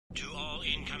all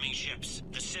incoming ships.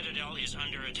 The Citadel is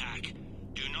under attack.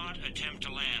 Do not attempt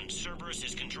to land. Cerberus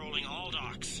is controlling all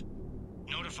docks.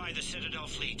 Notify the Citadel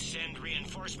fleet. Send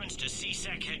reinforcements to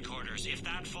CSEC headquarters. If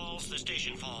that falls, the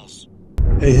station falls.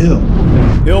 Hey, Hill.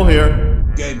 Hill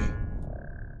here. Gaming.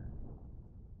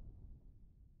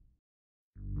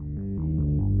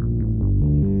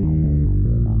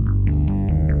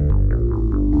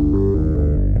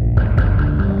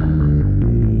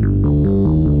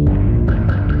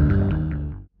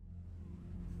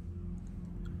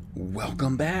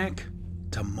 Welcome back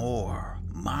to more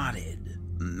modded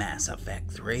Mass Effect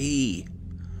 3.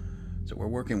 So we're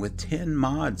working with 10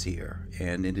 mods here,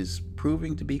 and it is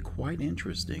proving to be quite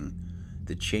interesting,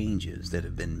 the changes that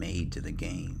have been made to the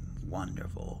game.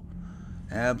 Wonderful.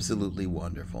 Absolutely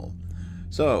wonderful.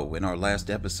 So, in our last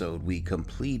episode, we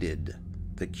completed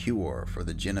the cure for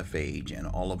the genophage and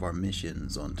all of our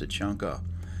missions on Tuchanka.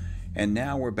 And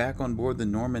now we're back on board the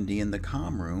Normandy in the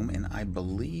comm room, and I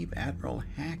believe Admiral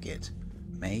Hackett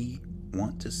may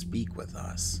want to speak with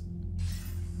us.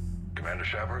 Commander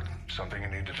Shepard, something you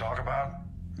need to talk about?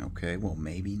 Okay, well,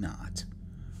 maybe not.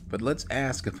 But let's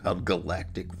ask about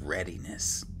galactic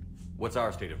readiness. What's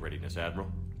our state of readiness,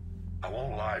 Admiral? I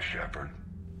won't lie, Shepard.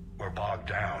 We're bogged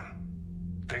down.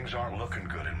 Things aren't looking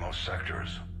good in most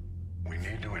sectors. We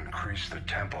need to increase the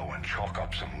tempo and chalk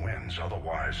up some wins,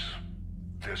 otherwise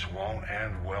this won't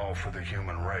end well for the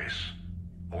human race.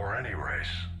 Or any race.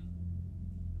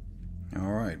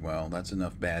 Alright, well, that's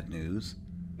enough bad news.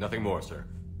 Nothing more, sir.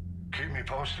 Keep me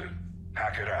posted.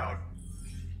 Hack it out.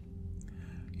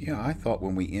 Yeah, I thought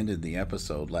when we ended the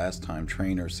episode last time,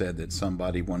 Trainer said that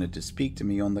somebody wanted to speak to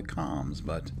me on the comms,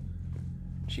 but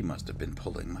she must have been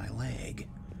pulling my leg.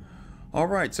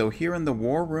 Alright, so here in the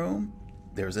war room,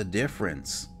 there's a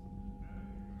difference.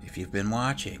 If you've been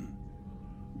watching,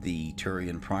 the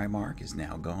Turian Primarch is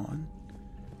now gone,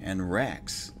 and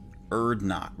Rex,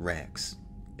 Erdnot Rex,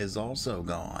 is also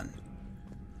gone.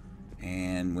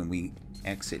 And when we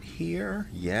exit here,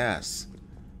 yes,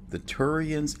 the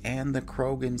Turians and the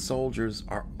Krogan soldiers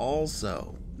are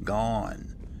also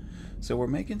gone. So we're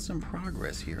making some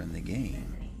progress here in the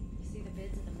game. See the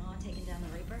vids of the Maw taking down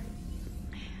the Reaper?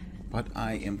 But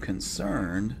I am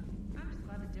concerned.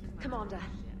 Commander,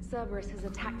 Cerberus has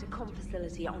attacked a comm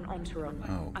facility on Ontaron.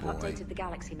 Oh, I've boy. updated the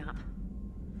galaxy map.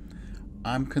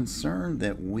 I'm concerned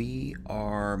that we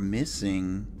are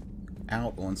missing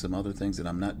out on some other things, that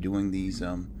I'm not doing these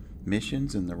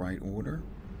missions in the right order.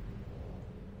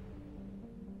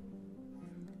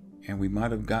 And we might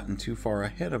have gotten too far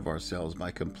ahead of ourselves by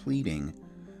completing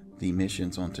the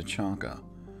missions on Tuchanka.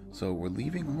 So we're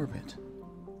leaving orbit.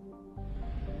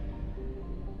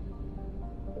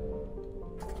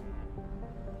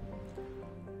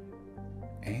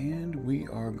 And we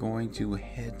are going to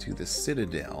head to the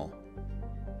Citadel.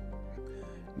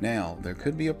 Now, there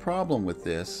could be a problem with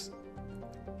this,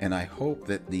 and I hope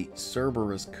that the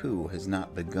Cerberus coup has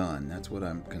not begun. That's what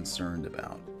I'm concerned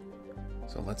about.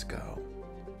 So let's go.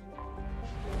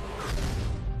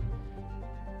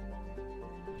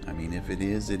 I mean, if it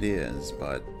is, it is,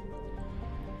 but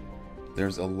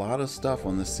there's a lot of stuff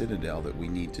on the Citadel that we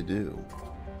need to do.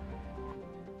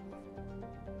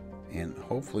 And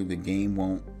hopefully the game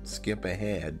won't skip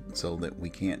ahead so that we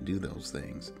can't do those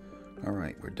things.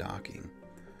 Alright, we're docking.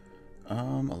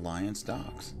 Alliance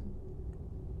docks.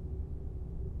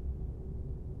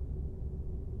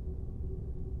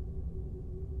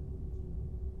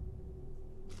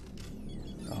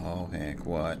 Oh, heck,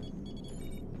 what?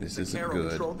 This isn't good.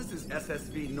 Control, this is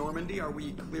SSV Normandy. Are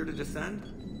we clear to descend?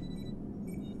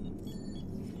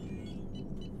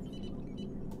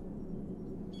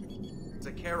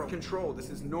 Zakara Control, this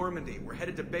is Normandy. We're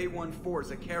headed to Bay 1-4,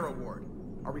 Zakara Ward.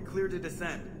 Are we clear to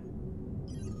descend?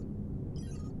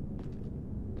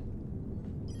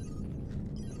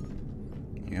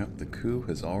 Yep, the coup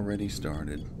has already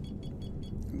started.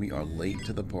 We are late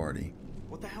to the party.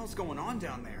 What the hell's going on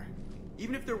down there?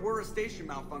 Even if there were a station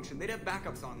malfunction, they'd have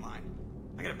backups online.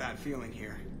 I got a bad feeling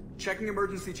here. Checking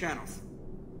emergency channels.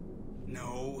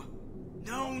 No.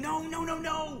 No, no, no, no,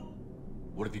 no!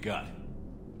 What have you got?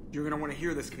 You're gonna want to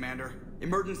hear this, Commander.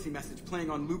 Emergency message playing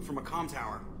on loop from a comm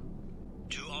tower.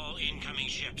 To all incoming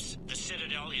ships, the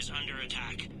Citadel is under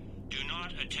attack. Do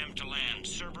not attempt to land.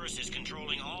 Cerberus is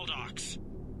controlling all docks.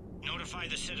 Notify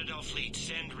the Citadel fleet.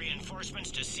 Send reinforcements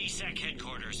to CSEC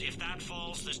headquarters. If that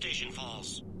falls, the station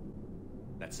falls.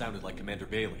 That sounded like Commander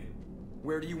Bailey.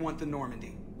 Where do you want the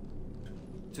Normandy?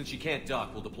 Since she can't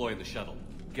dock, we'll deploy in the shuttle.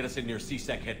 Get us in near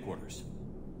CSEC headquarters.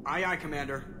 Aye, aye,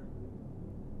 Commander.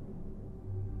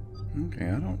 Okay,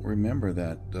 I don't remember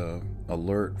that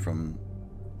alert from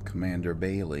Commander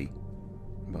Bailey.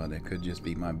 but it could just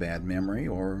be my bad memory,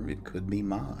 or it could be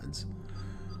mods.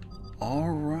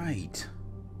 Alright.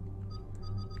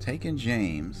 Taking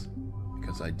James,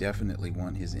 because I definitely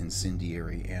want his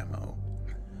incendiary ammo.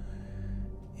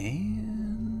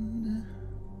 And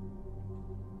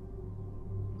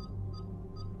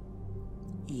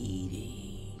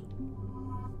Edie.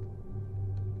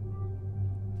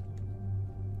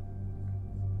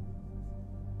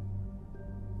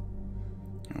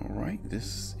 Alright,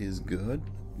 this is good.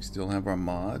 We still have our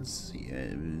mods. Yeah,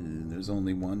 there's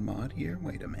only one mod here.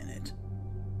 Wait a minute.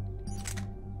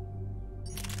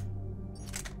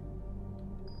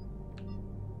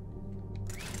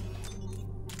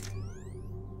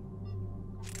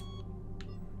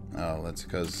 Oh, that's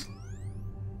because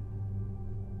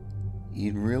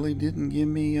it really didn't give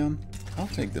me, I'll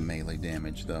take the melee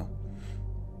damage, though.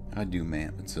 I do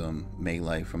some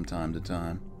melee from time to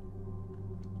time.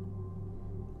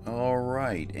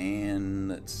 Alright, and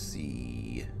let's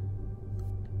see.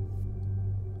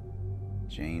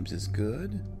 James is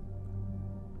good.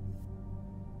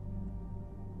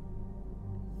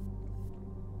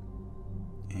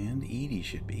 And Edie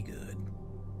should be good.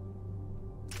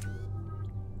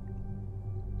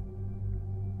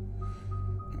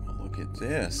 Well, look at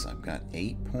this. I've got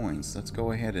 8 points. Let's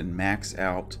go ahead and max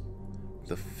out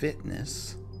the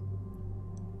fitness.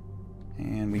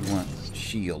 And we want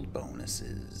shield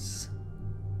bonuses.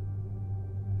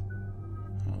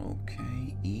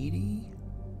 Okay, Edie.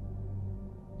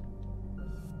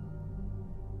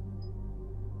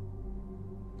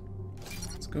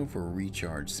 Let's go for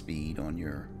recharge speed on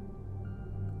your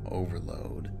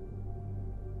overload.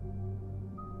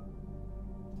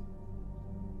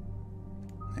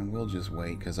 And we'll just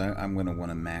wait, because I'm going to want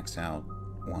to max out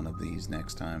one of these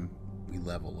next time we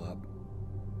level up.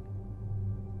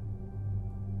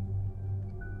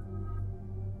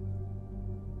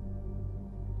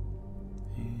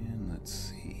 Let's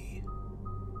see.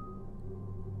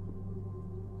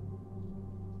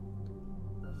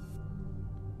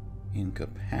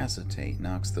 Incapacitate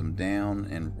knocks them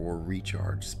down or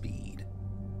recharge speed.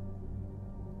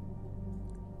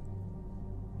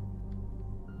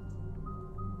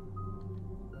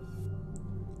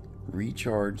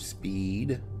 Recharge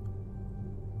speed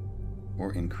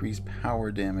or increase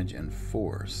power damage and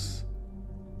force.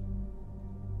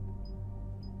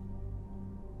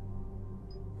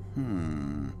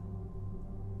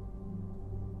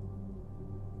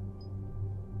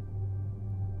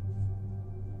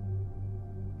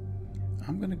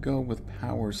 I'm gonna go with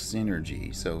power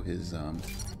synergy, so his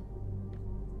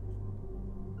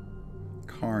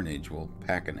Carnage will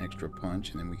pack an extra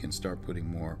punch, and then we can start putting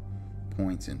more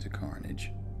points into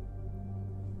Carnage.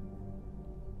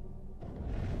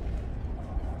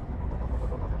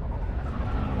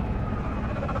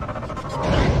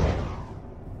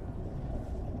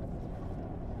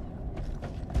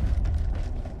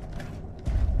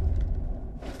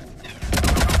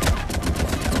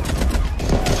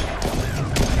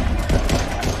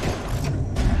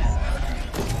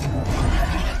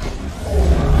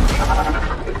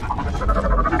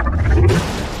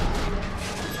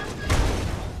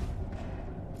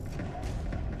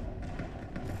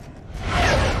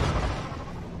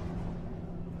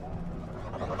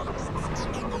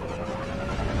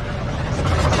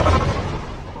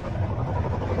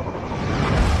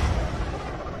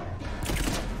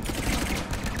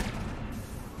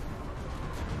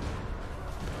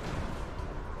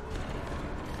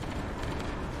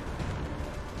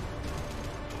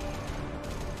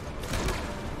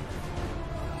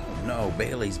 No,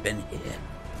 Bailey's been hit.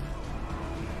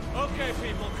 Okay,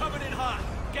 people, coming in hot.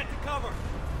 Get to cover.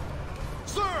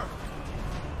 Sir!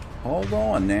 Hold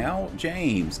on now.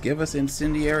 James, give us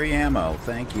incendiary ammo.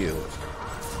 Thank you.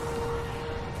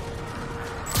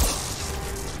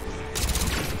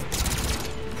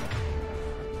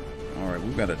 Alright,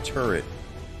 we've got a turret.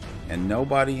 And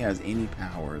nobody has any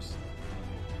powers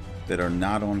that are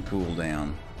not on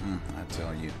cooldown. I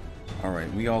tell you.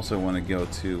 Alright, we also want to go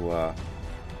to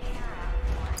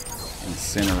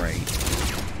incinerate.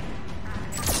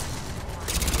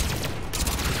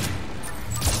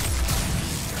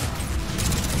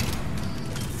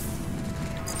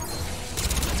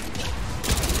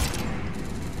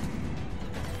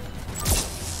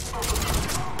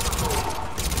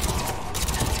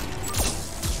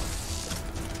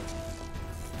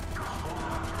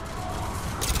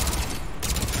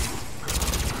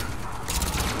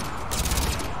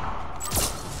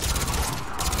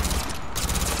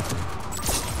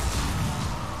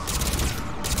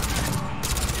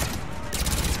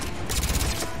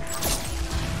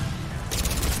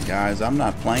 Guys, I'm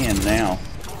not playing now.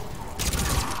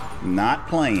 Not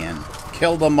playing.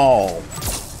 Kill them all.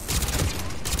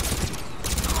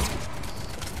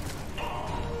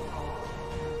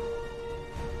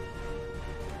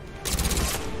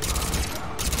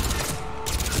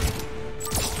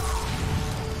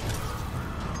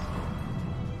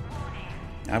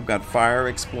 I've got fire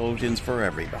explosions for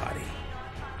everybody.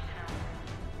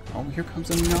 Oh, here comes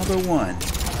another one.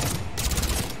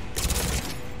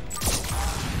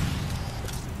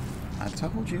 I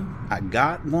told you, I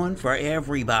got one for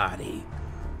everybody.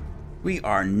 We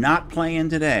are not playing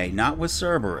today, not with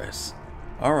Cerberus.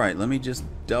 Alright, let me just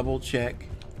double check.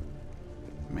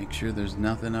 Make sure there's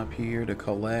nothing up here to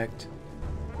collect.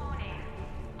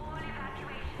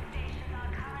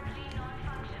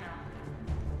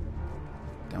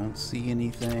 Don't see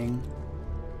anything.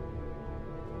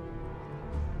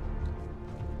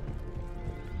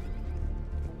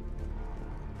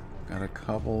 Got a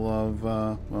couple of,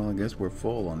 well, I guess we're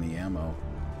full on the ammo.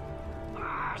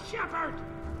 Ah, Shepard!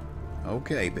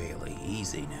 Okay, Bailey,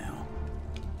 easy now.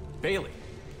 Bailey,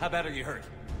 how bad are you hurt?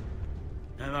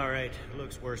 I'm alright.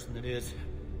 Looks worse than it is.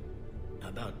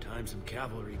 About time some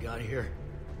cavalry got here.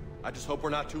 I just hope we're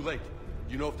not too late.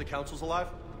 You know if the council's alive?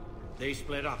 They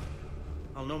split up.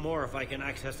 I'll know more if I can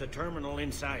access the terminal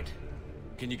inside.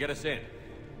 Can you get us in?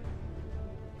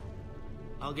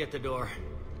 I'll get the door.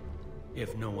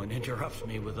 If no one interrupts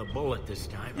me with a bullet this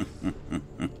time.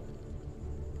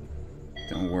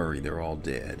 Don't worry, they're all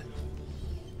dead.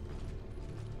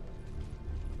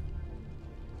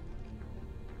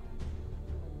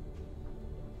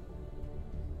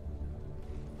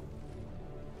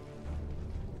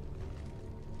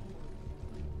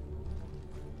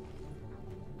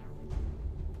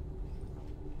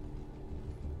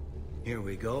 Here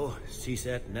we go.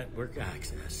 CSAT network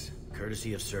access.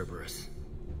 Courtesy of Cerberus.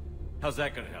 How's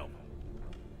that gonna help?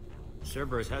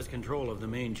 Cerberus has control of the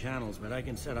main channels, but I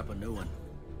can set up a new one.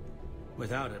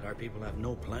 Without it, our people have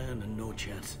no plan and no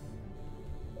chance.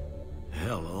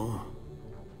 Hello.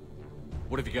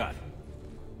 What have you got?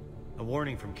 A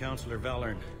warning from Counselor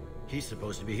Valern. He's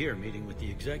supposed to be here meeting with the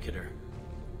Executor.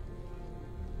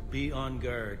 Be on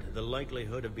guard. The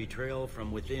likelihood of betrayal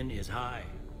from within is high.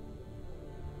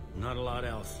 Not a lot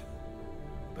else.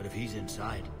 But if he's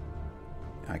inside...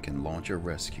 I can launch a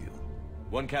rescue.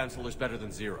 One counselor's better than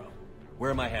zero.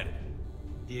 Where am I headed?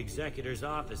 The Executor's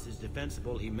office is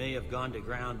defensible. He may have gone to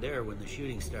ground there when the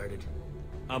shooting started.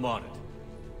 I'm on it.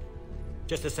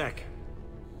 Just a sec.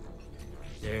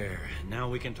 There. Now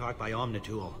we can talk by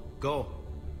Omnitool. Go.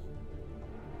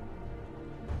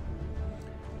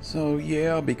 So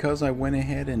yeah, because I went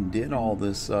ahead and did all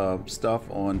this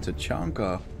stuff on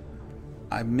Tachanka,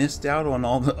 I missed out on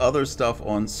all the other stuff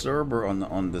on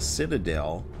on the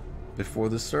Citadel before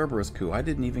the Cerberus coup. I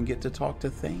didn't even get to talk to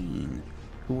Thane,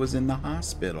 who was in the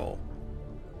hospital.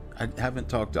 I haven't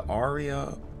talked to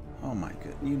Arya. Oh my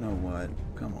god, you know what?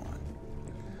 Come on.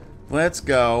 Let's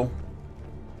go.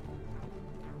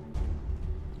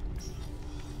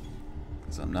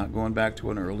 So I'm not going back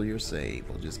to an earlier save.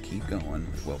 We'll just keep going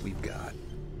with what we've got.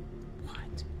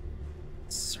 What?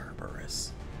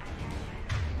 Cerberus.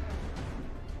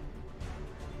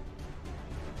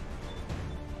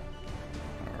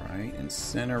 Alright,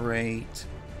 incinerate.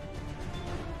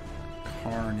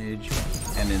 Carnage.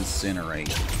 And incinerate.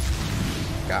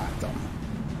 Got them.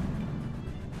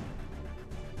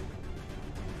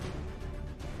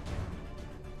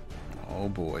 Oh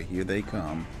boy, here they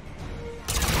come.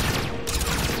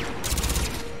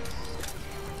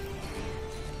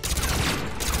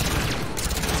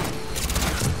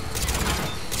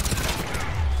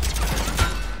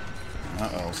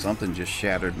 Uh-oh, something just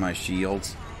shattered my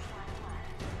shields.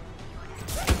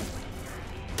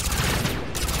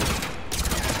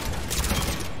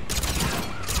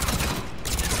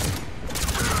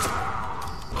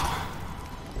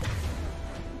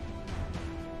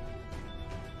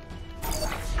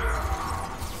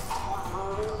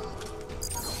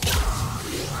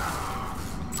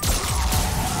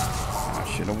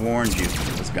 I should have warned you.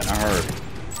 It's gonna hurt.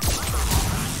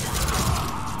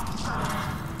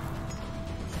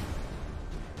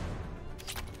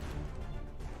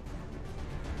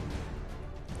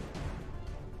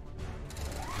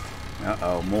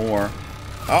 Uh-oh, more.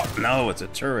 Oh, no, it's a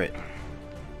turret.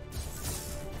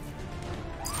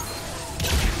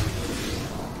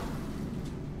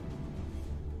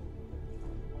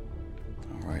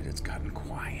 Alright, it's gotten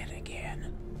quiet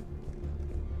again.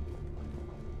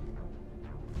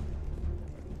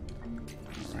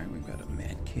 Alright, we've got a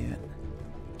med kit.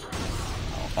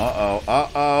 Uh-oh,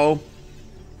 uh-oh.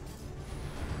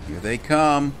 Here they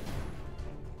come.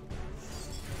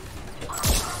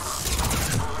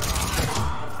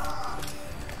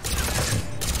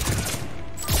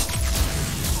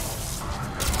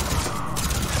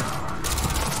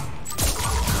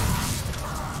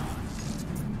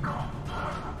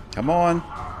 Come on.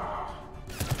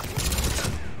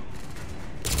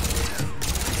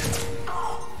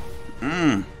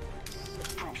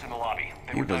 Troops in the lobby.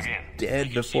 They He were was dug in.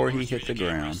 dead before he hit the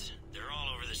ground. Cameras. They're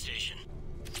all over the station.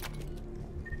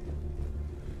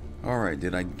 Alright,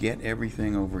 did I get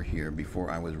everything over here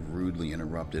before I was rudely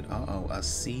interrupted? Uh-oh, a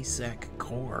C-Sec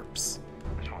corpse.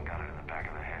 This one got it in the back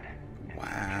of the head.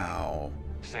 Wow.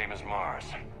 Same as Mars.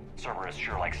 Cerberus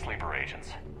sure likes sleeper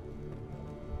agents.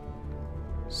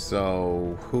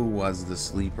 So, who was the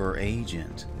sleeper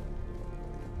agent?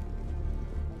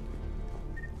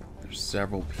 There's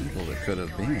several people that could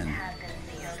have been.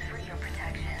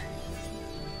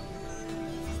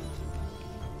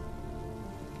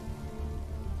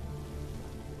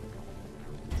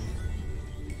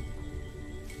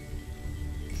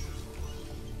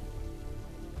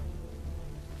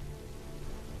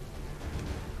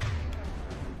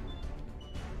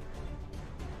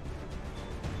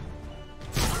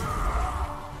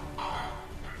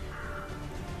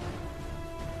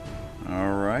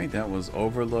 Alright, that was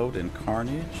Overload and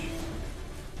Carnage.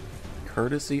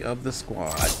 Courtesy of the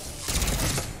squad.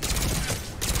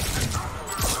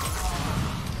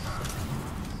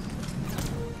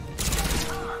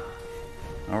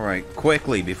 Alright,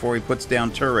 quickly, before he puts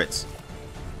down turrets.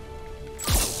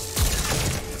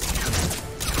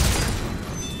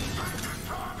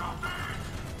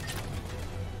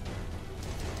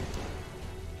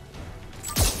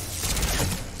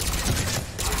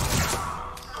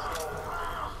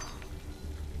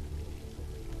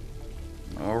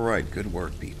 Alright, good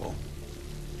work, people.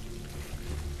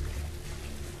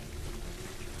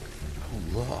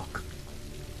 Oh, look.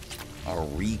 A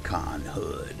recon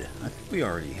hood. I think we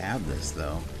already have this,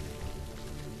 though.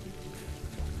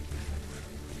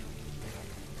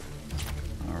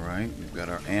 Alright, we've got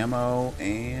our ammo,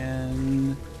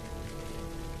 and...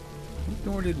 what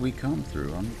door did we come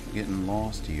through? I'm getting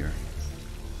lost here.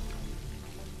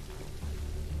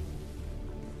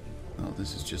 Oh,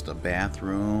 this is just a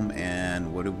bathroom,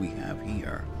 and what do we have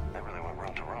here? They really went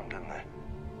room to room, didn't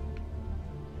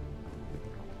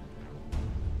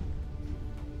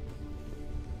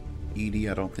they? Edie,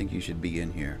 I don't think you should be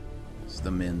in here. It's the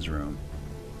men's room.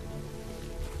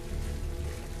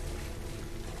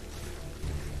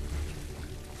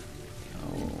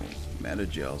 Oh,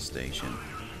 Metagel station.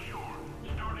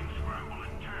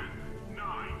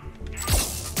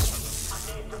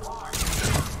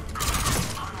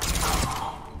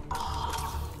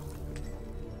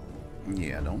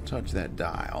 Yeah, don't touch that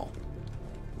dial.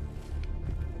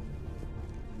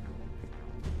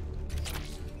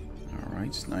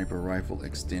 Alright, sniper rifle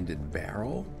extended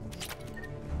barrel.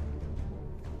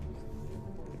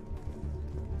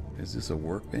 Is this a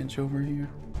workbench over here?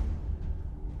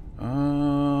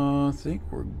 I think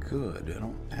we're good. I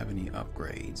don't have any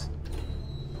upgrades.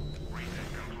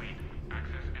 Reset complete.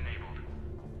 Access enabled.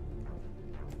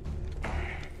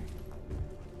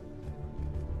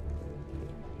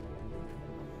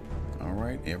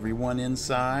 Alright, everyone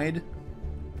inside.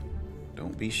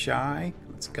 Don't be shy.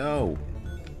 Let's go.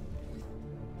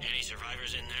 Any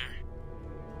survivors in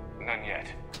there? None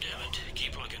yet. Damn it.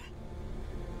 Keep looking.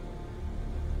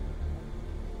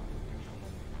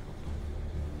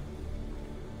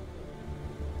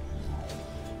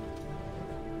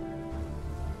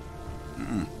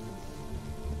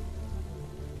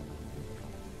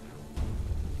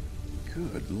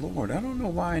 Good lord, I don't know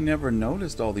why I never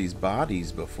noticed all these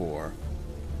bodies before.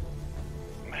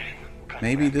 Man,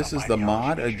 Maybe this is the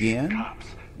mod again?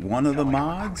 One of the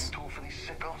mods?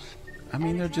 I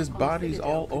mean, they're just bodies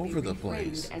all over the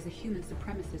place. As a human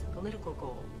supremacist political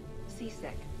goal,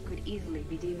 CSEC could easily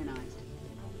be demonized.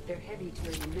 Their heavy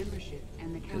tier membership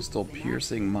and the Pistol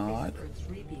piercing mod? Earth's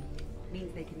reaping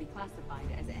means they can be classified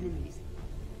as enemies.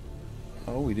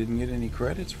 Oh, we didn't get any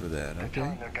credits for that. They're Okay.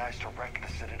 telling their guys to wreck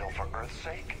the Citadel for Earth's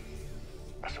sake?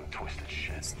 That's some twisted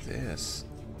shit. What's this?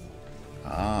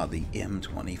 Ah, the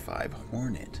M25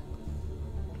 Hornet.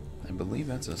 I believe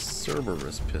that's a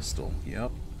Cerberus pistol.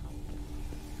 Yep.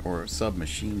 Or a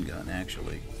submachine gun,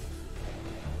 actually.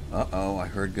 Uh-oh, I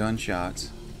heard gunshots.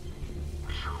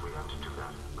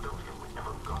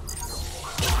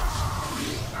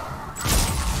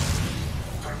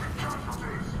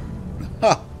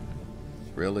 Ha!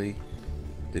 Really?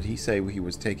 Did he say he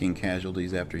was taking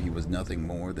casualties after he was nothing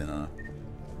more than a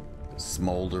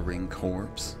smoldering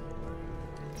corpse?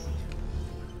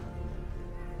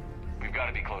 We've got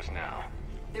to be close now.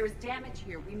 There is damage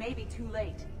here. We may be too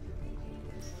late.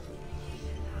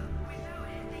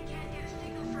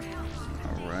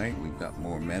 Alright, we've got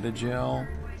more Metagel.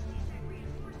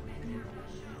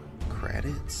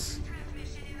 Credits.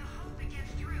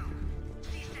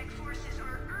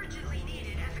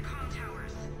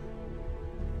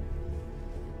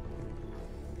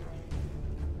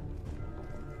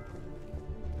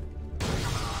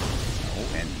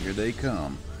 Here they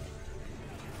come.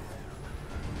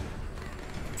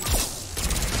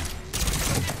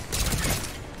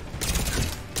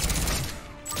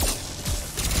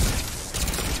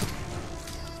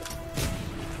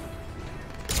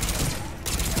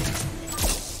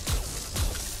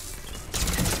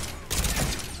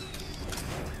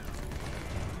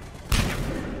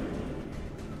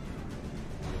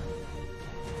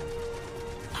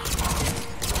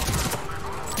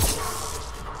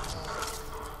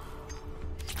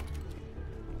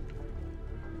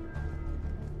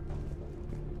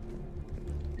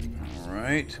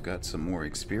 Got some more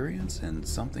experience and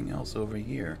something else over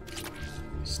here.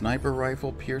 Sniper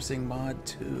rifle piercing mod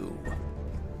 2.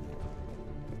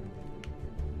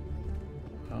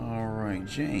 Alright,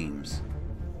 James.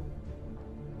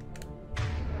 I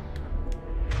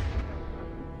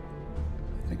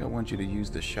think I want you to use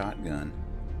the shotgun.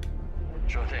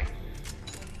 Sure thing.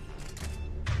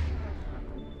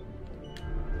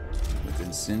 With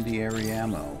incendiary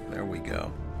ammo. There we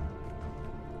go.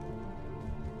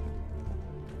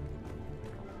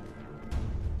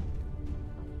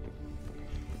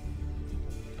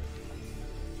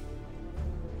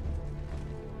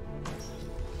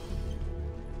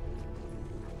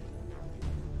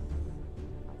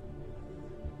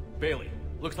 Bailey,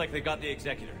 looks like they got the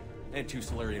Executor and 2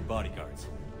 Solarian bodyguards.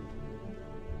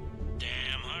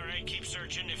 Damn, alright, keep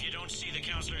searching. If you don't see the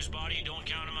Counselor's body, don't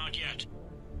count him out yet.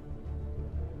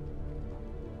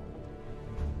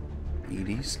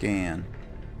 ED scan.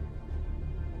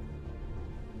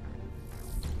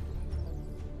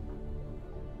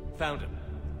 Found him.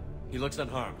 He looks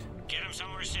unharmed. Get him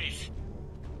somewhere safe.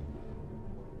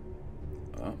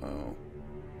 Uh-oh.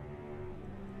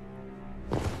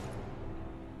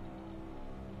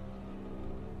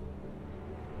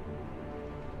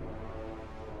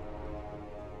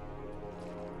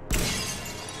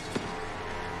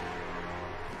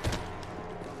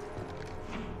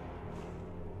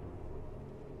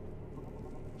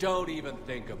 Don't even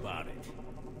think about it.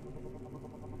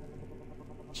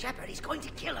 Shepard, he's going to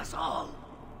kill us all.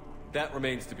 That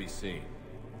remains to be seen.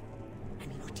 I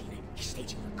mean, Odina, he's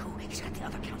staging a coup. He's got the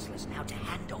other counselors now to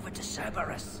hand over to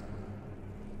Cerberus.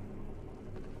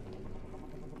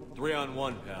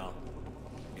 3-on-1, pal.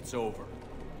 It's over.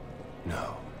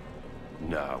 No.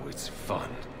 No, it's fun.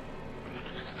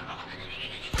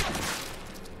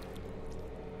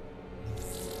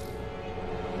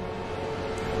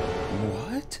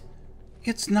 What?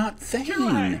 It's not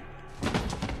Thane.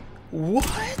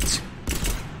 What?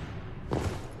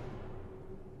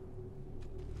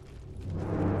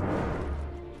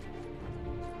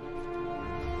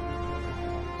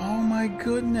 Oh my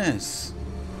goodness.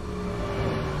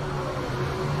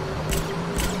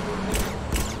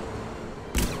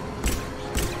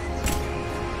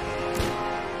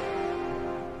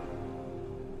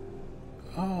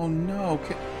 Oh no.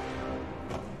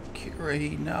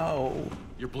 Kiri, no.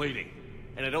 You're bleeding,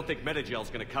 and I don't think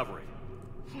Metagel's gonna cover it.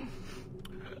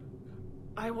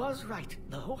 I was right,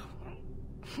 though.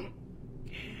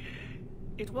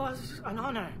 It was an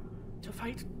honor to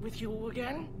fight with you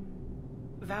again.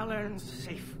 Valern's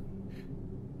safe.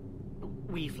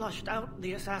 We flushed out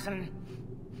the assassin.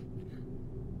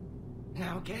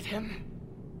 Now get him.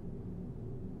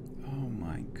 Oh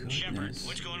my goodness. Shepard,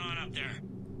 what's going on up there?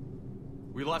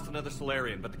 We lost another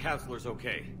Solarian, but the Counselor's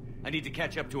okay. I need to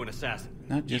catch up to an assassin.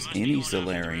 Not just any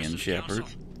Solarian, Shepard.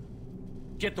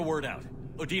 Get the word out.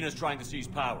 Odina's trying to seize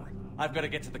power. I've got to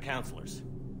get to the Counselors.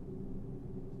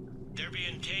 They're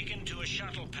being taken to a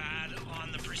shuttle pad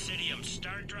on the Presidium.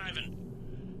 Start driving.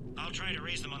 I'll try to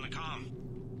raise them on the comm.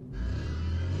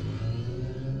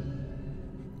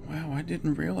 Wow, I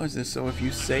didn't realize this. So if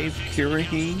you save Kiri,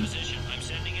 I'm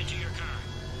sending it to your car.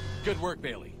 Good work,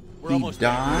 Bailey. We're he almost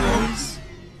dies?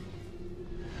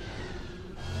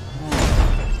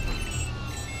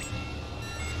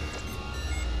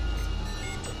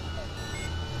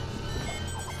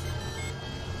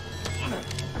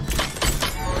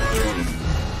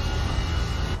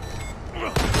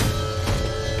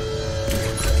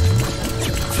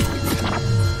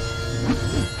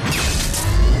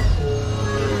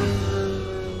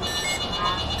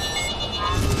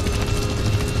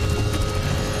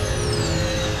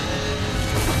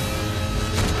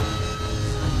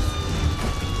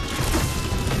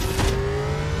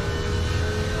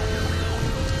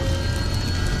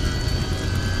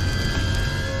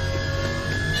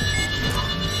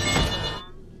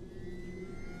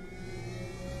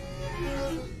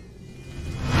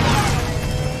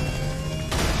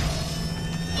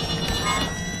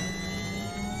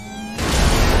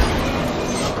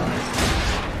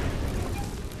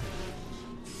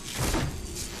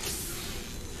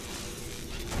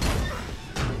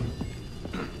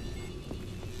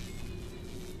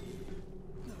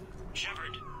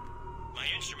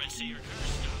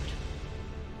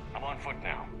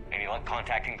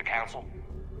 contacting the Council?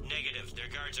 Negative. Their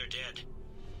guards are dead.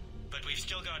 But we've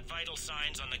still got vital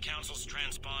signs on the Council's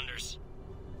transponders.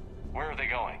 Where are they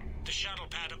going? The shuttle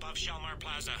pad above Shelmar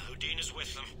Plaza. Houdin is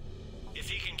with them. If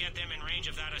he can get them in range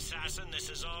of that assassin, this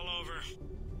is all over.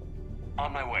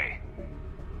 On my way.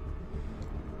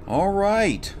 All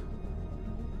right.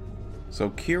 So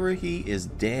Kirrahe is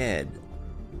dead.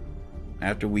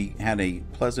 After we had a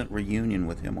pleasant reunion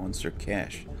with him on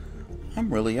Surkesh.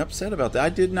 I'm really upset about that. I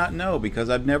did not know because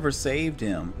I've never saved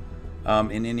him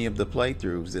in any of the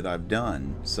playthroughs that I've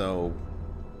done. So,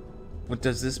 what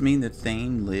does this mean that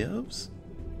Thane lives?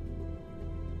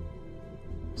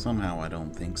 Somehow I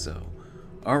don't think so.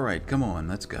 Alright, come on,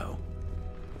 let's go.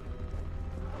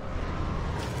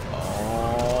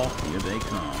 Oh, here they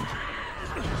come.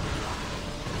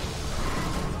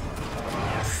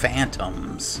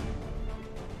 Phantoms.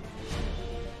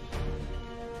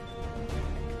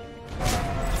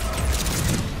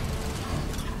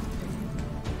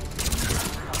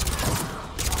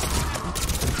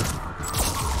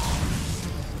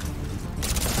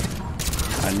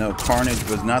 I know Carnage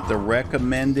was not the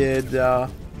recommended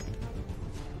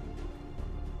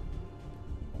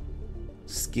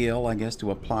skill, I guess, to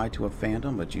apply to a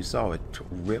Phantom, but you saw it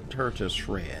ripped her to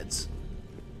shreds.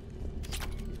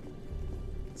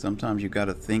 Sometimes you got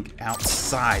to think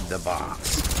outside the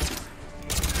box.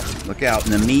 Look out,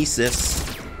 Nemesis.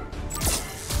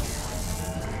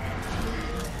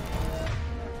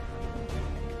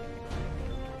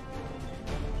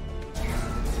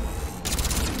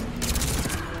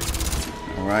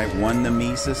 Alright, one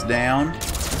Nemesis down.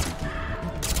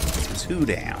 Two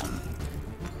down.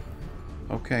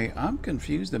 Okay, I'm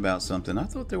confused about something. I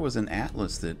thought there was an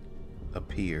atlas that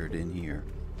appeared in here.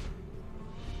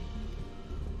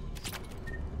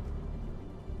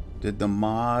 Did the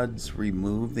mods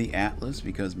remove the atlas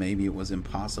because maybe it was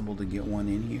impossible to get one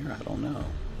in here? I don't know.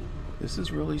 This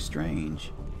is really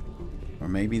strange. Or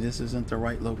maybe this isn't the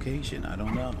right location. I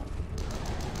don't know.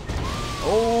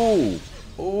 Oh!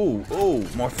 Oh, oh,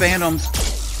 more Phantoms.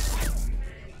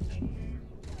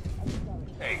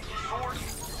 Hey, Sword?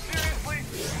 Seriously?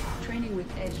 Training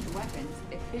with edged weapons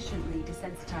efficiently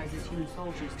desensitizes human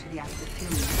soldiers to the active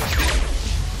fuel.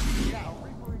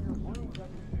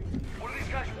 What do these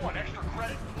guys want? Extra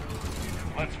credit?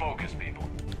 Let's focus, people.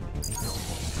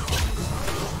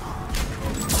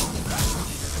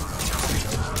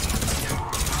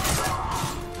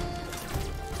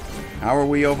 How are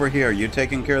we over here? You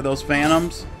taking care of those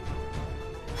Phantoms?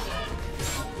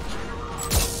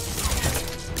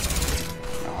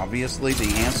 Obviously,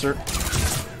 the answer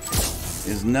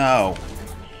is no.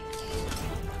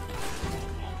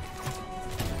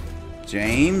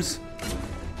 James?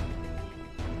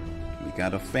 We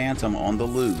got a Phantom on the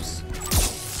loose.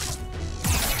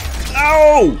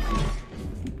 No!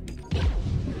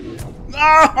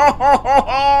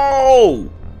 No!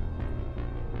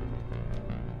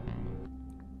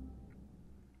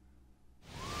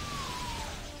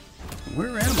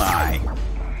 Where am I?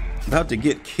 About to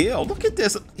get killed. Look at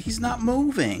this. He's not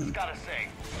moving. Gotta say,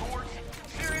 Swords?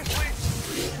 Seriously?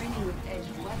 Training with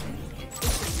edged weapons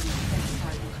efficiently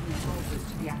desensitizes human soldiers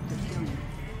to the active fuel.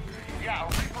 Yeah, a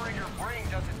Reaper in your brain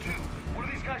does it too. What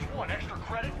do these guys want? Extra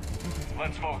credit?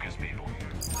 Let's focus, people.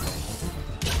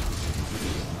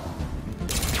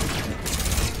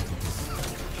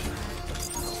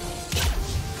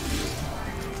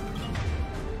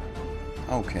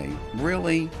 Okay,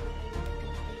 really?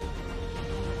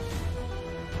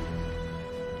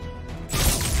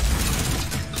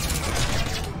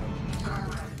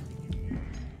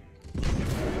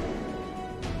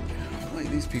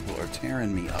 These people are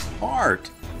tearing me apart.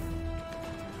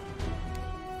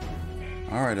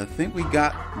 Alright, I think we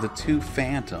got the two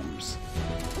Phantoms.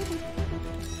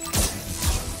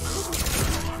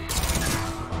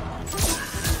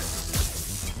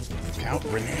 Scout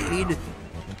grenade.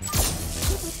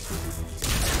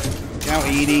 Look out,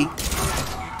 Edie.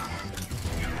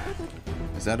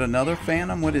 Is that another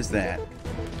Phantom? What is that?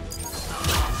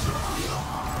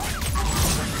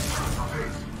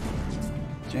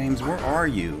 James, where are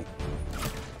you?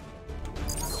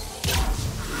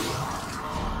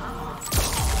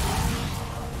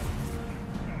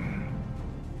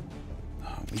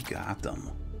 Oh, we got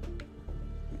them.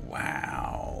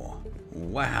 Wow.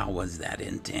 Wow, was that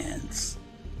intense.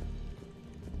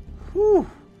 Whew.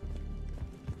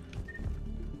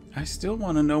 I still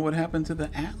want to know what happened to the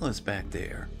Atlas back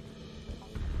there.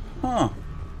 Huh.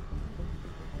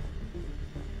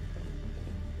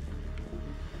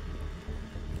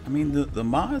 I mean, the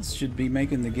mods should be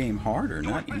making the game harder,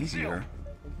 not easier.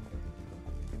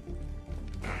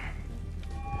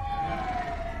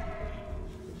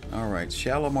 Alright, it's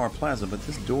Shalimar Plaza, but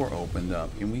this door opened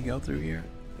up. Can we go through here?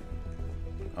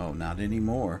 Oh, not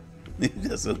anymore. It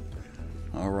doesn't.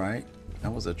 Alright.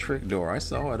 That was a trick door. I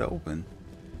saw it open.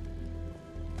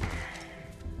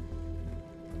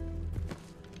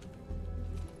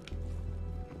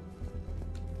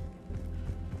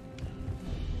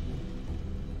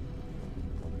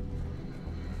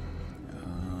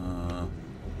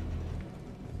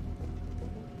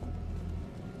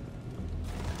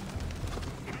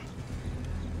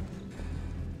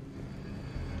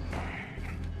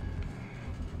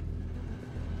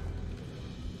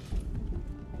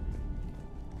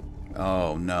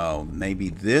 Oh no, maybe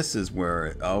this is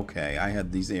where, okay, I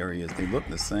had these areas, they look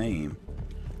the same.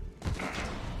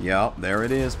 Yep, there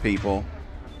it is, people.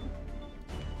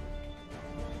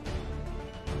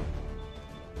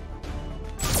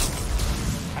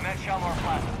 I'm at Shalimar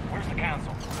Plaza. Where's the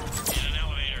council? In an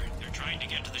elevator. They're trying to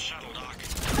get to the shuttle dock.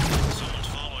 Someone's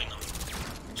following them.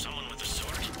 Someone with a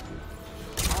sword.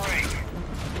 Great.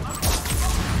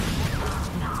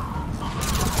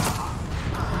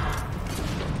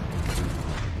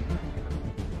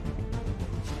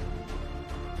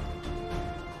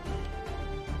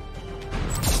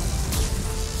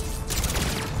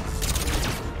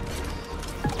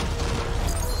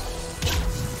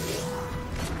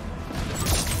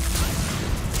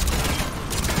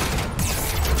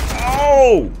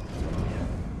 Oh!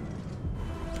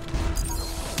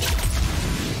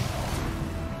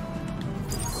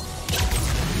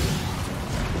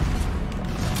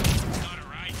 Got a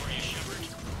ride for you, Shepard.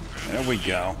 There we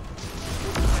go.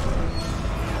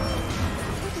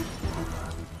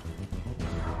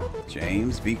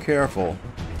 James, be careful.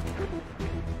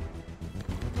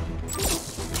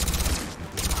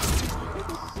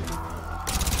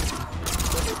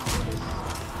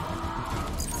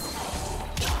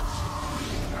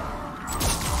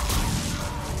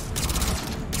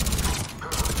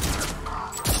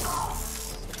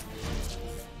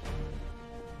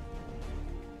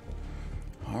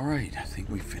 Alright, I think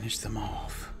we finished them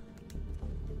off.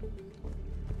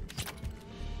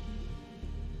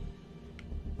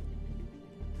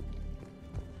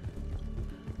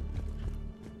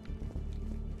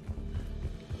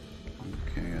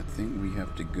 Okay, I think we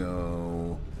have to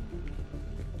go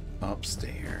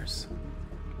upstairs.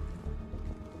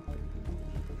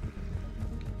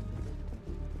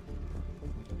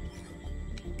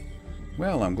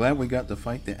 Well, I'm glad we got to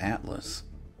fight the Atlas.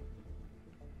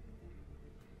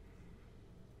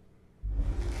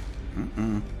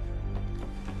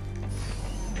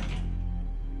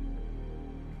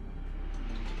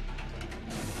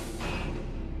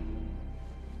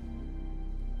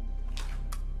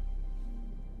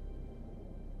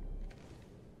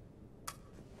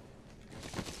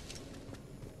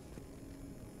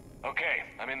 Okay,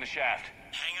 I'm in the shaft.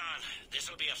 Hang on.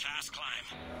 This'll be a fast climb.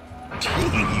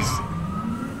 Jeez.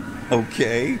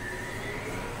 Okay.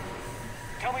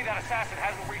 Tell me that assassin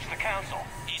hasn't reached the council.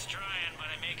 He's trying, but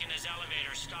I'm making his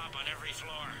elevator stop on every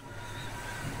floor.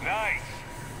 Nice.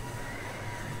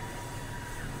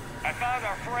 I found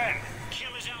our friend.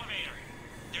 Kill his elevator.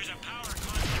 There's a power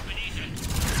conduit beneath it.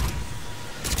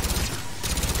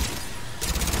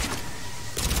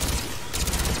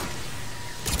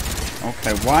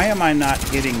 Okay, why am I not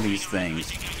hitting these things?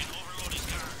 I think I can overload his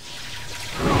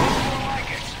car. I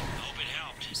like it. Hope it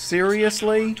helped.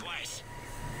 Seriously? Twice.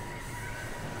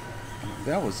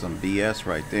 That was some BS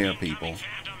right there, people. Incoming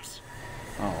phantoms.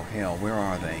 Oh, hell, where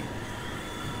are they?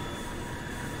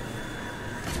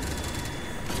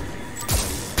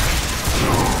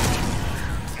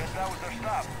 Guess that was their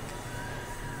stop.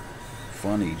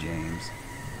 Funny, James.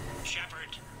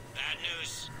 Shepard, bad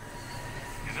news.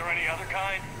 Is there any other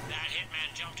kind? That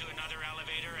hitman jumped to another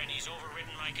elevator and he's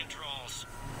overridden my controls.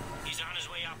 He's on his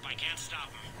way up. I can't stop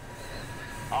him.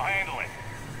 I'll handle it.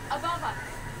 Above us.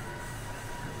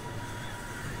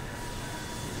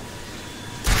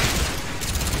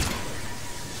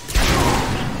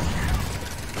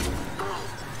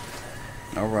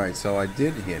 Alright, so I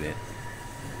did hit it.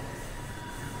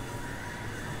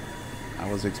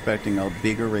 I was expecting a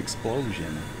bigger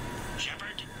explosion.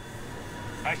 Shepard?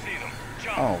 I see them.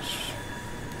 Jump. Oh,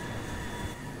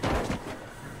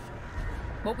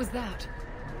 What was that?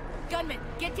 Gunman,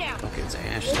 get down! look, it's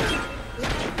Ashley.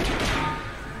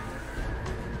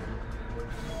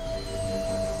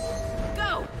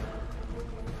 Go!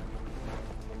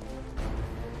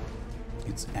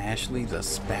 It's Ashley the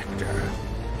Spectre.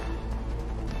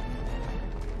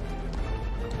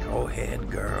 Go ahead,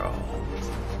 girl.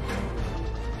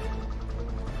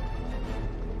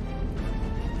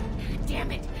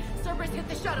 Damn it! Cerberus hit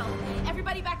the shuttle!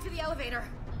 Everybody back to the elevator!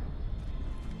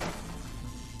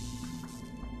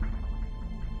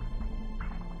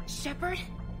 Shepard?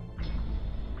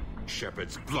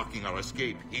 Shepard's blocking our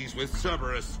escape. He's with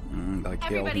Cerberus. Like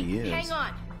hell he is. Hang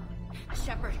on.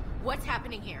 Shepard, what's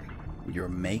happening here? You're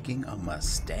making a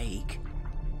mistake.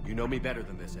 You know me better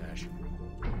than this, Ash.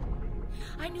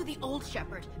 I knew the old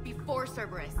Shepard before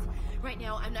Cerberus. Right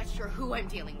now, I'm not sure who I'm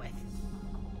dealing with.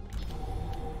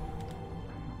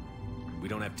 We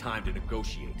don't have time to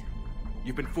negotiate.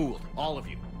 You've been fooled, all of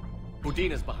you.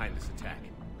 Udina's behind this attack.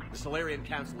 The Solarian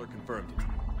Councilor confirmed it.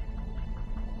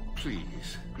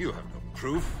 Please, you have no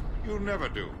proof. You'll never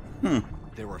do.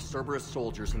 There are Cerberus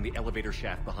soldiers in the elevator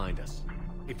shaft behind us.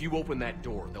 If you open that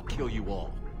door, they'll kill you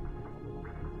all.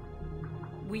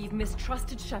 We've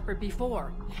mistrusted Shepard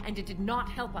before, and it did not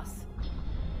help us.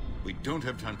 We don't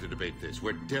have time to debate this.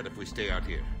 We're dead if we stay out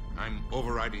here. I'm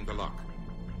overriding the lock.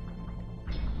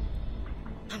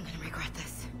 I'm gonna regret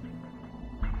this.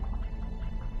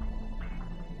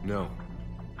 No.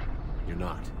 You're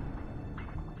not.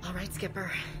 All right,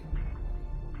 Skipper.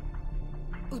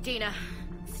 Udina,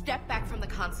 step back from the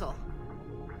console.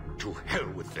 To hell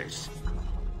with this.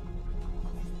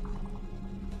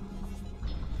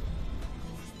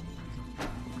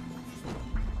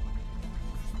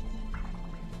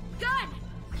 Gun!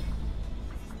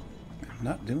 I'm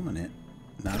not doing it.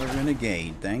 Not a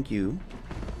renegade. Thank you.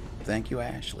 Thank you,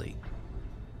 Ashley.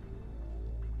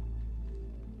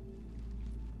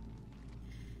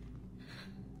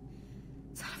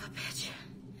 Son of a bitch.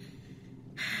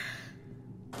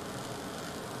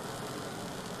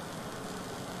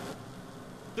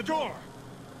 The door!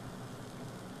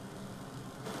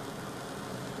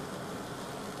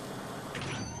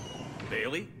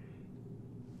 Bailey?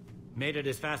 Made it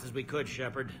as fast as we could,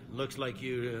 Shepard. Looks like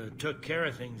you took care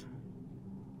of things.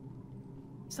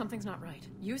 Something's not right.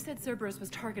 You said Cerberus was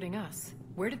targeting us.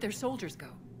 Where did their soldiers go?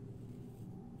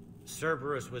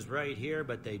 Cerberus was right here,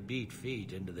 but they beat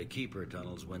feet into the Keeper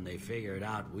tunnels when they figured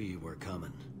out we were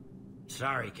coming.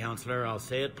 Sorry, Counselor, I'll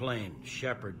say it plain.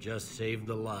 Shepard just saved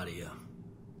the lot of you.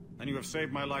 And you have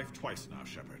saved my life twice now,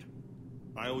 Shepard.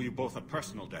 I owe you both a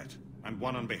personal debt, and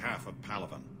one on behalf of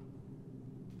Palaven.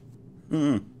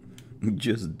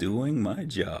 Just doing my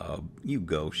job. You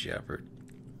go, Shepard.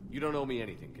 You don't owe me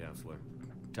anything, Counselor.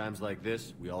 Times like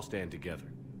this, we all stand together.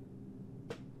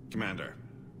 Commander,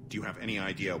 do you have any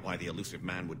idea why the elusive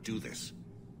man would do this?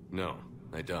 No,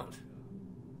 I don't.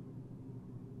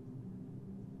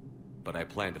 But I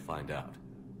plan to find out.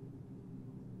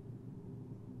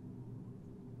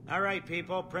 All right,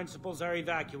 people. Principals are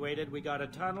evacuated. We got a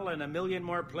tunnel and 1 million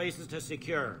more places to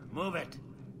secure. Move it.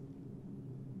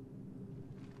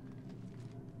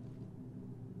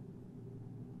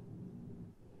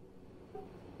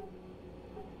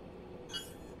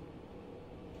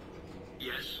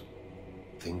 Yes?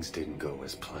 Things didn't go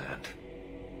as planned.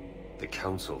 The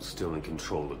Council's still in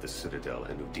control of the Citadel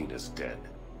and Udina's dead.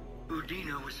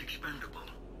 Udina was expendable.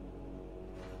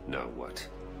 Now what?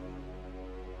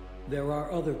 There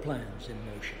are other plans in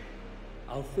motion.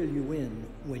 I'll fill you in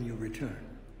when you return.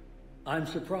 I'm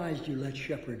surprised you let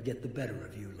Shepard get the better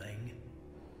of you, Ling.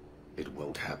 It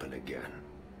won't happen again.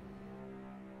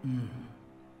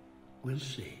 We'll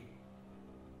see.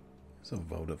 It's a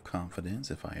vote of confidence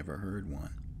if I ever heard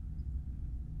one.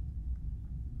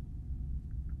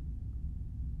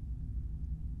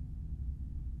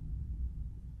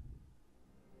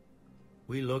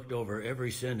 We looked over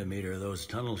every centimeter of those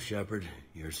tunnels, Shepard.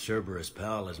 Your Cerberus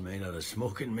pal is made out of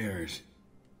smoke and mirrors.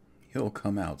 He'll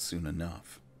come out soon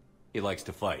enough. He likes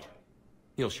to fight.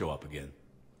 He'll show up again.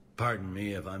 Pardon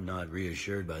me if I'm not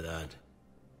reassured by that.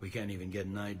 We can't even get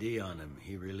an ID on him.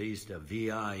 He released a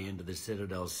VI into the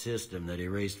Citadel system that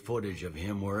erased footage of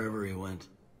him wherever he went.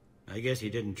 I guess he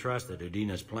didn't trust that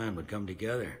Udina's plan would come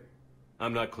together.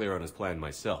 I'm not clear on his plan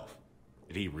myself.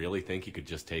 Did he really think he could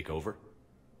just take over?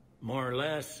 More or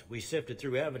less. We sifted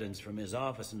through evidence from his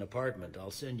office and apartment.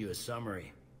 I'll send you a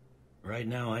summary. Right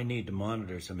now, I need to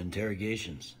monitor some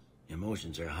interrogations.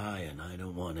 Emotions are high, and I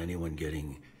don't want anyone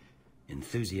getting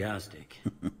enthusiastic.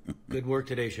 Good work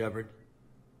today, Shepard.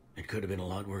 It could have been a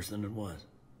lot worse than it was.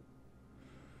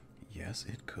 Yes,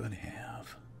 it could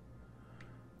have.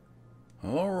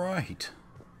 All right.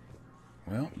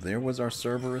 Well, there was our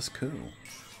Cerberus coup.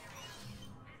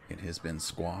 It has been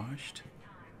squashed.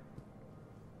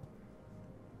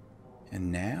 And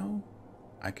now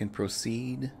I can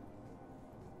proceed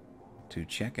to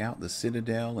check out the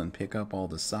Citadel and pick up all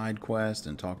the side quests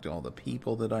and talk to all the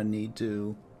people that I need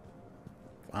to.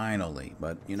 Finally.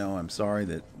 But, you know, I'm sorry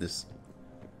that this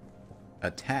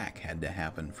attack had to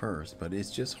happen first, but it's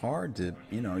just hard to,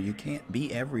 you know, you can't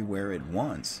be everywhere at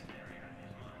once.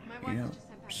 You know,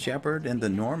 Shepard and the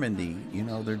Normandy, you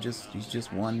know, he's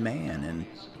just one man and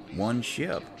one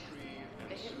ship.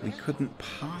 We couldn't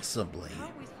possibly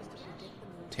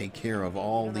take care of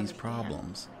all these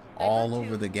problems all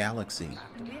over the galaxy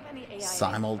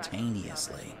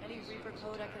simultaneously.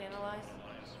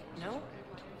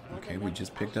 Okay, we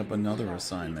just picked up another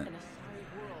assignment.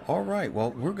 All right,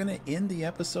 well, we're going to end the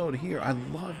episode here.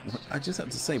 I just have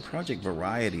to say, Project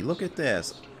Variety, look at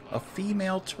this. A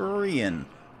female Turian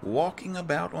walking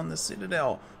about on the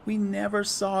Citadel. We never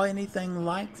saw anything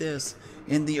like this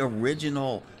in the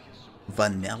original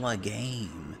vanilla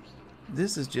game.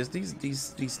 This is just,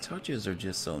 these touches are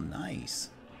just so nice.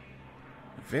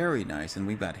 Very nice. And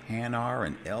we've got Hanar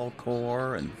and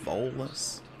Elcor and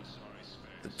Volus.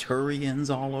 The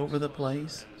Turians all over the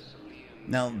place.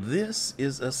 Now this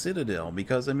is a Citadel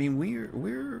because, I mean,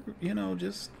 we're you know,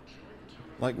 just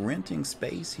like renting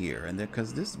space here, and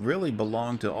because this really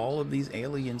belonged to all of these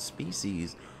alien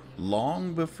species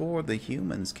long before the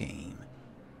humans came.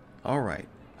 All right,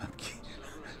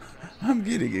 I'm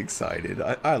getting excited.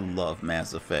 I love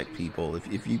Mass Effect, people.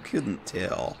 If you couldn't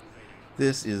tell,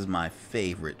 this is my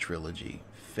favorite trilogy.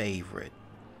 Favorite.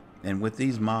 And with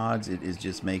these mods, it is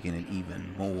just making it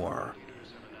even more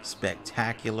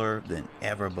spectacular than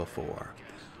ever before.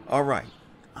 All right,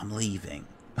 I'm leaving.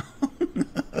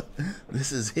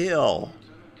 This is Hill,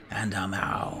 and I'm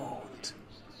out.